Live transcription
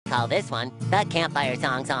call this one the Campfire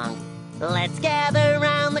Song. Let's gather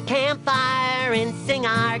round the campfire and sing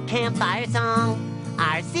our campfire song.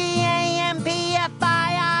 Our Campfiresong.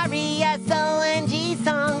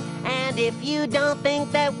 And if you don't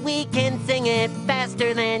think that we can sing it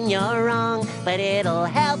faster, then you're wrong. But it'll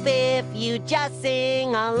help if you just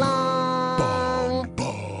sing along.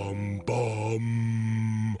 Bum,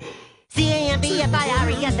 bum.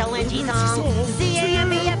 Campfiresong song.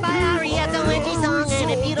 Campfiresong song.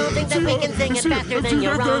 And if you don't think that we can sing it faster, then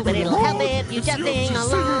you're wrong. But it'll help if you just sing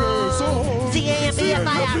along.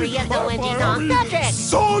 Campfiresong song. Patrick!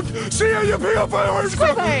 Song! Campfire!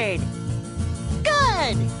 Squidward!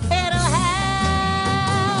 Good! It'll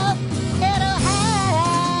help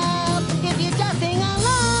if you just sing along.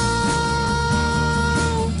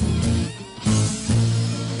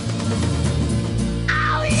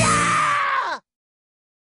 Oh yeah!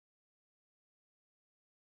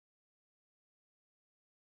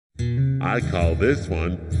 I call this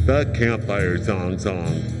one the Campfire Song.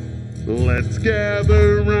 Let's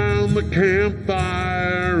gather round the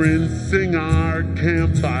campfire and sing our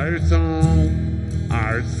campfire song.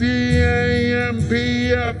 Our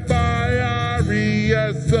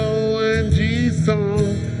Campfiresong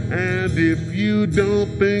song. And if you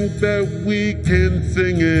don't think that we can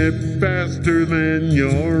sing it faster, then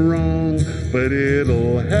you're wrong. But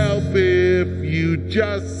it'll help if you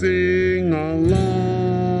just sing along.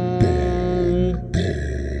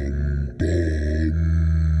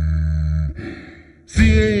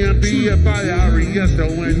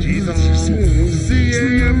 Campfiresong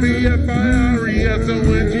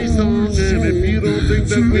song. And if you don't think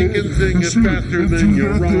that we can sing it faster, then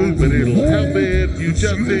you're wrong. But it'll help if you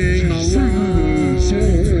just sing along.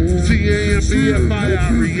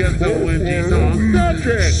 Campfiresong.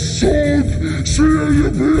 Patrick! Song!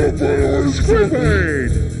 Campfire!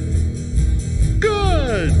 Squidward!